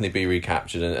could certainly be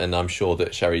recaptured, and I'm sure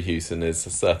that Sherry Houston is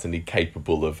certainly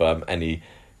capable of any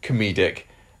comedic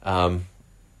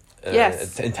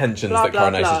Yes. intentions Blah, that blah,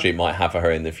 Coronation blah. Street might have for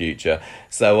her in the future.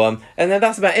 So, and then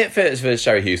that's about it for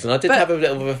Sherry Houston. I did But- have a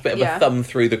bit of yeah. a thumb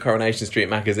through the Coronation Street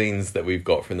magazines that we've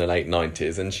got from the late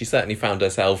 90s, and she certainly found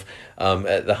herself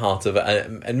at the heart of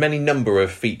a many number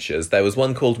of features. There was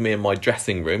one called Me and My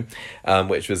Dressing Room,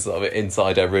 which was sort of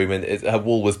inside her room, and her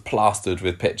wall was plastered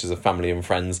with pictures of family and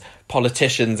friends,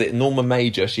 politicians. Norma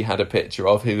Major she had a picture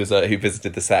of, who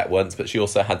visited the set once, but she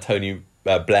also had Tony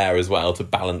Blair as well to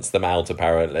balance them out,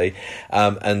 apparently,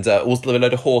 and also a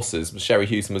load of horses. Sherry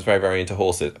Houston was very, very into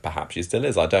horses. Perhaps she still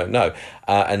is, I don't know.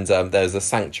 And there's a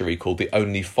sanctuary called the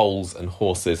Only Foals and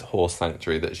Horses Horse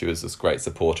Sanctuary that she was this great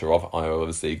supporter of. I'm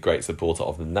obviously a great supporter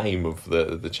of the name of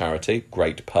the charity.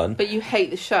 Great pun. But you hate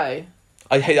the show.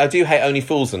 I do hate Only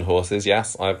Fools and Horses.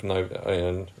 Yes, I've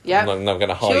no. Yeah. I'm not going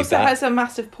to hide She also that. has a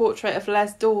massive portrait of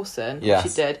Les Dawson. Yes. She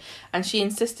did, and she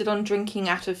insisted on drinking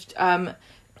out of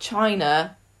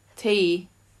China tea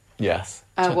Yes.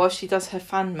 while she does her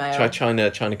fan mail.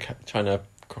 China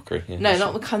crockery. Yeah. No,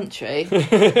 not the country.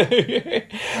 There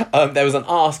was an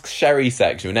Ask Sherry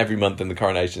section, and every month in the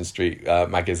Coronation Street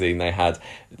magazine they had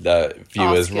the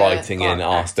viewers Ask her, writing in,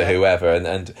 asked to actor. whoever,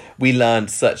 and we learned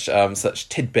such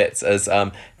tidbits as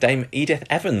Dame Edith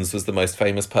Evans was the most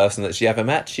famous person that she ever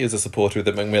met. She was a supporter of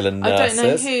the Macmillan I nurses. don't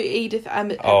know who Edith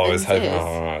Evans I was hoping,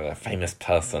 is. a famous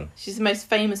person. She's the most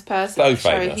famous person So that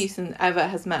Sherry famous. Houston ever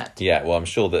has met. Yeah, well, I'm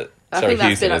sure that I Sherry think that's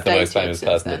Houston been is the most updated famous since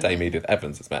person that then. Dame Edith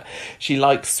Evans has met. She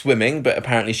liked swimming, but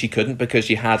apparently she couldn't because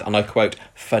she had, and I quote,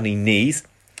 funny knees.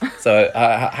 So,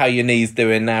 how your knees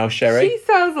doing now, Sherry? She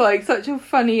sounds like such a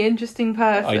funny, interesting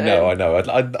person. I know.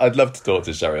 I'd love to talk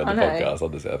to Sherry on the I know. podcast,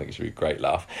 honestly. I think she'd be a great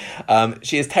laugh.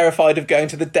 She is terrified of going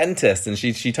to the dentist, and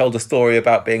she told a story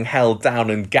about being held down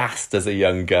and gassed as a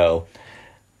young girl.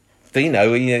 So,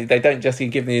 they don't just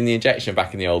give you the injection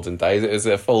back in the olden days. It was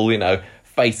a full,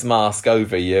 face mask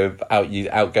over you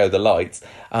out go the lights.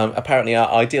 Apparently our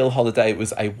ideal holiday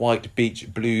was a white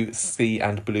beach, blue sea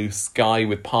and blue sky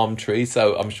with palm trees,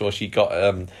 so I'm sure she got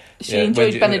She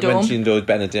enjoyed Benidorm. when she enjoyed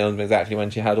Benidorm, exactly when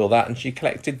she had all that, and she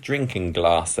collected drinking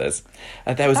glasses.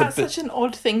 There was That's such an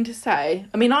odd thing to say.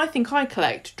 I mean, I think I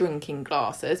collect drinking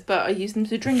glasses, but I use them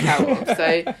to drink out of,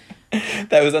 so...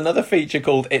 There was another feature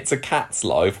called It's a Cat's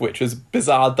Life, which was a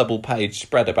bizarre double-page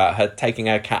spread about her taking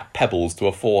her cat Pebbles to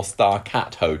a 4-star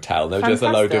cat hotel. There was just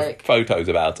a load of Fantastic. photos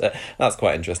about it. That's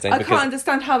quite interesting. I can't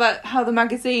understand how the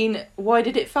magazine, why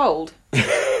did it fold?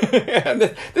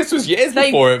 This was years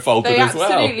before it folded They as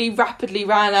well. absolutely rapidly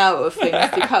ran out of things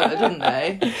to cover, didn't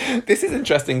they? This is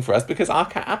interesting for us because our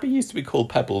cat Abby used to be called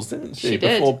Pebbles, didn't she? She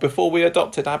did. Before we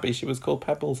adopted Abby, she was called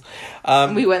Pebbles.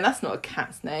 And we went, that's not a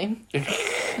cat's name.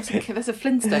 That's a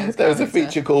Flintstones There was a character.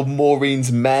 feature called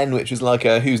Maureen's Men, which was like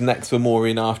who's next for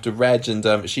Maureen after Reg,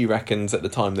 and she reckons at the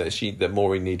time that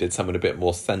Maureen needed someone a bit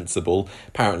more sensible.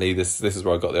 Apparently, this is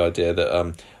where I got the idea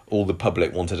that all the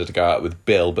public wanted her to go out with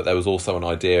Bill, but there was also an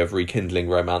idea of rekindling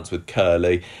romance with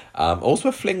Curly. Also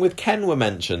a fling with Ken were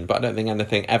mentioned, but I don't think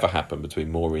anything ever happened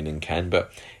between Maureen and Ken.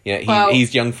 But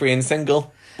he's young, free and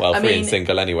single. Well, free and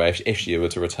single anyway, if she were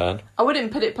to return. I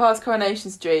wouldn't put it past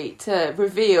Coronation Street to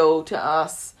reveal to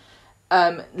us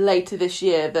later this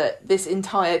year that this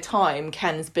entire time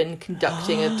Ken's been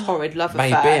conducting a torrid love affair.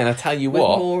 Maybe, and I tell you with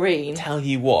what, Maureen. Bill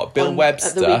at the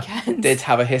Webster weekend. did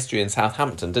have a history in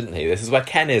Southampton, didn't he? This is where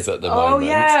Ken is at the moment. Oh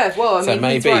yeah, well, I So mean,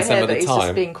 he's maybe right some here, of the but he's time.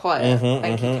 just being quiet.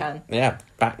 Thank you, Ken. Yeah,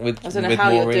 back with I don't know with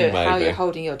how Maureen, you're doing, how maybe. you're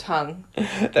holding your tongue.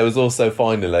 There was also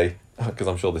finally, because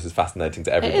I'm sure this is fascinating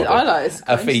to everybody, I like it. It's a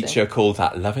quite feature called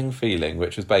That Loving Feeling,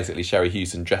 which was basically Sherry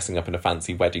Houston dressing up in a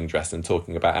fancy wedding dress and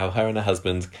talking about how her and her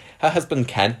husband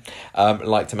Ken,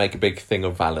 like to make a big thing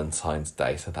of Valentine's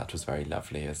Day. So that was very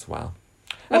lovely as well.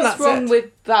 And What's that's wrong it. with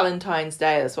Valentine's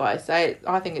Day? That's why I say it.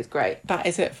 I think it's great. That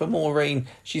is it for Maureen.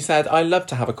 She said, I love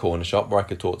to have a corner shop where I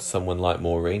could talk to someone like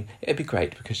Maureen. It'd be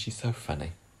great because she's so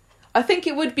funny. I think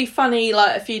it would be funny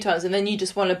like a few times and then you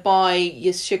just want to buy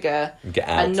your sugar Get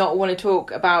out. and not want to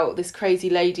talk about this crazy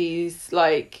lady's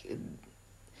like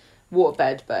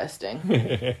waterbed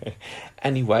bursting.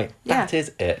 Anyway, Yeah. that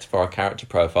is it for our character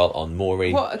profile on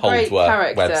Maureen What a great Holdsworth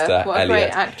character. Webster What a Elliott.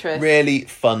 great actress. Really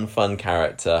fun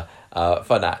character,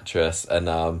 fun actress, and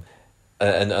I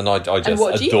just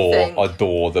what do you think?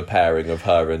 adore the pairing of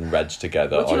her and Reg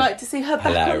together. Would you like to see her back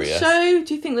on the hilarious. show?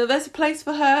 Do you think that there's a place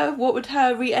for her? What would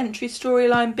her re-entry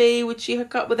storyline be? Would she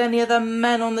hook up with any other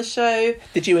men on the show?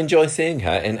 Did you enjoy seeing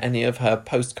her in any of her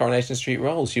post Coronation Street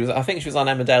roles? I think she was on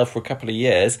Emmerdale for a couple of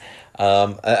years,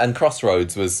 and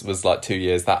Crossroads was like 2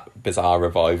 years. That bizarre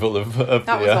revival of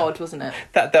That was odd, wasn't it?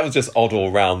 That was just odd all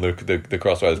round the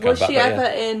Crossroads Was comeback. she but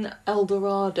ever yeah. in El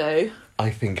Dorado? I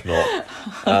think not.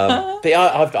 But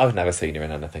yeah, I've never seen her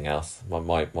in anything else.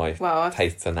 My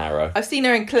tastes are narrow. I've seen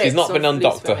her in clips. She's not been on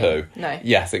Police Doctor Swimming. Who. No.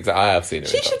 Yes, exactly. I have seen her.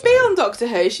 She in should Doctor be Who. on Doctor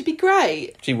Who. She'd be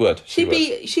great. She would. She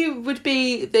would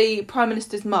be the Prime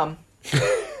Minister's mum.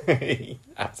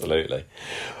 Absolutely.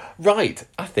 Right,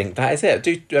 I think that is it.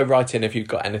 Do write in if you've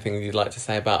got anything you'd like to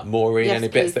say about Maureen, Yes, any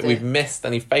bits please that do. we've missed,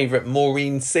 any favourite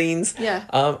Maureen scenes. Yeah.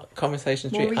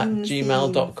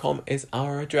 conversationstreet@gmail.com is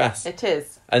our address. It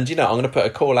is. And I'm going to put a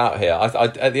call out here. I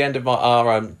at the end of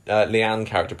our Leanne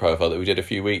character profile that we did a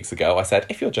few weeks ago, I said,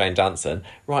 if you're Jane Danson,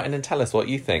 write in and tell us what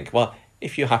you think. Well,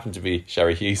 if you happen to be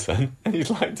Sherry Hewson and you'd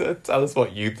like to tell us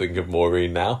what you think of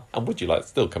Maureen now, and would you like to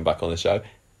still come back on the show,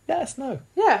 let us know.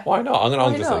 Yeah. Why not? I'm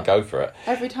just going to go for it.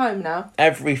 Every time now.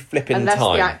 Every flipping Unless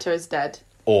time. the actor is dead.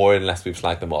 Or unless we've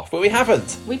slagged them off. But we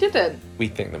haven't. We didn't. We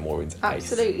think that Maureen's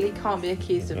ace. Absolutely can't be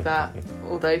accused of that,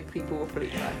 although people will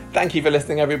probably try. Thank you for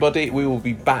listening, everybody. We will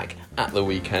be back at the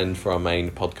weekend for our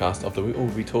main podcast of the week. We'll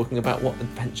be talking about what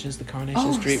adventures the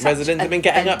Coronation Street such residents have been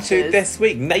getting up to adventures. this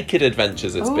week. Naked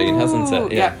adventures it's been, hasn't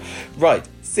it? Yeah. Right.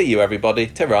 See you, everybody.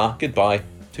 Ta-ra. Goodbye.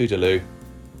 Toodaloo.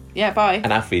 Yeah, bye.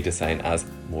 And Auf Wiedersehen, as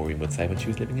Maureen would say when she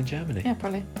was living in Germany. Yeah,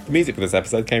 probably. The music for this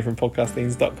episode came from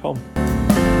podcastthemes.com.